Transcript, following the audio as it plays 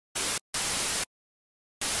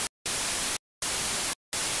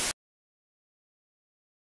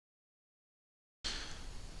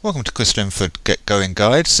Welcome to Chris Linford Get Going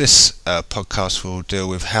Guides. This podcast will deal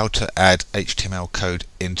with how to add HTML code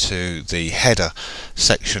into the header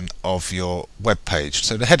section of your web page.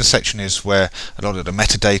 So the header section is where a lot of the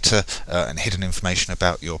metadata and hidden information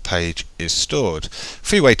about your page is stored.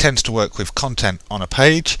 Freeway tends to work with content on a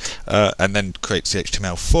page and then creates the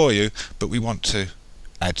HTML for you, but we want to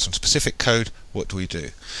add some specific code. What do we do?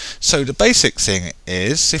 So the basic thing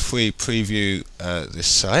is, if we preview this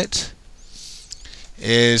site,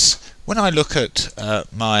 is when I look at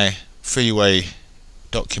my Freeway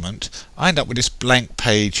document, I end up with this blank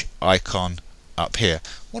page icon up here.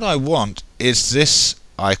 What I want is this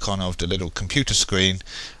icon of the little computer screen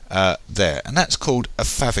there, and that's called a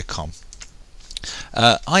favicon.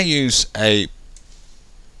 I use a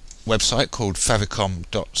website called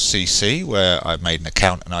favicon.cc where I've made an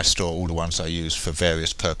account and I store all the ones I use for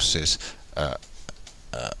various purposes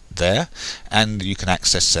there, and you can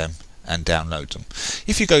access them and download them.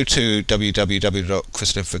 If you go to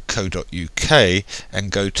www.chrislinford.co.uk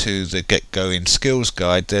and go to the Get Going Skills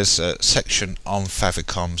Guide, there's a section on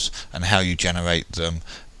favicons and how you generate them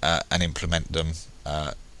and implement them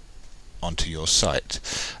onto your site.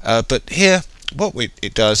 But here what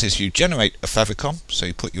it does is you generate a favicon, so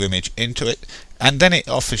you put your image into it, and then it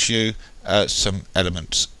offers you some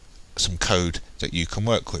elements, some code that you can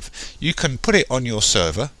work with. You can put it on your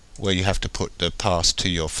server, where you have to put the path to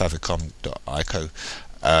your favicon.ico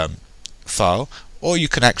file, or you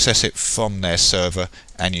can access it from their server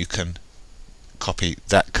and you can copy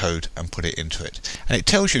that code and put it into it. And it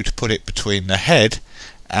tells you to put it between the head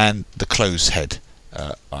and the close head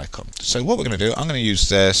icon. So what we're going to do, I'm going to use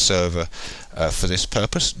their server for this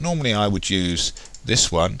purpose. Normally I would use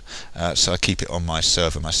this one, so I keep it on my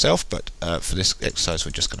server myself, but for this exercise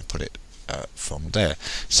we're just going to put it from there.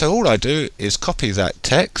 So all I do is copy that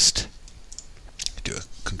text, do a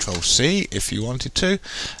Control C if you wanted to,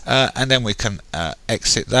 and then we can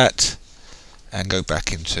exit that and go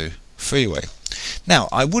back into Freeway. Now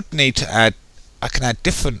I would need to add, I can add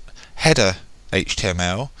different header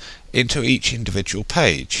HTML into each individual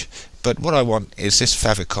page, but what I want is this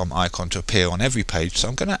favicon icon to appear on every page, so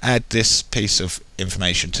I'm going to add this piece of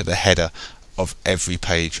information to the header of every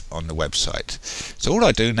page on the website. So all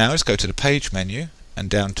I do now is go to the page menu and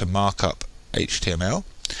down to markup HTML,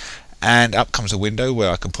 and up comes a window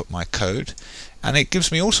where I can put my code, and it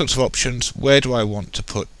gives me all sorts of options. Where do I want to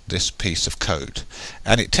put this piece of code?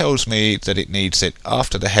 And it tells me that it needs it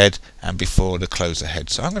after the head and before the close of head,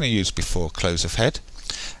 so I'm going to use before close of head,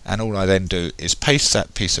 and all I then do is paste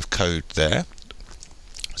that piece of code there,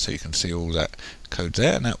 so you can see all that code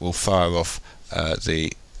there, and that will fire off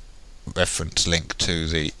the reference link to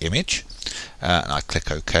the image, and I click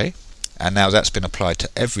OK, and now that's been applied to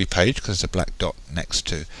every page because there's a black dot next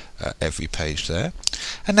to every page there.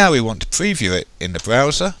 And now we want to preview it in the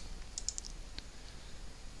browser,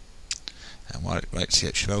 and while it writes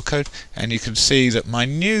the HTML code, and you can see that my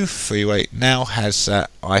new Freeway now has that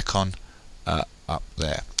icon up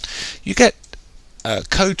there. You get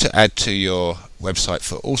code to add to your website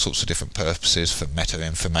for all sorts of different purposes, for meta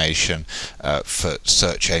information, for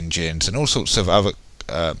search engines, and all sorts of other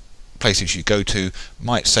places you go to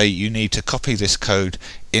might say you need to copy this code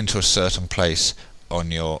into a certain place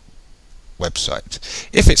on your website.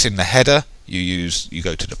 If it's in the header, you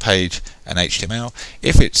go to the page and HTML.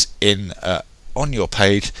 If it's in on your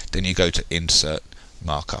page, then you go to insert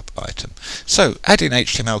markup item. So adding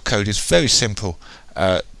HTML code is very simple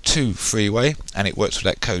to Freeway, and it works with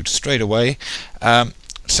that code straight away.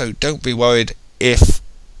 So don't be worried if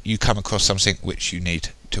you come across something which you need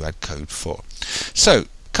to add code for. So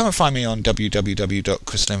come and find me on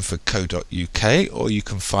www.chrislinford.co.uk, or you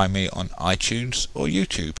can find me on iTunes or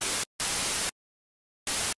YouTube.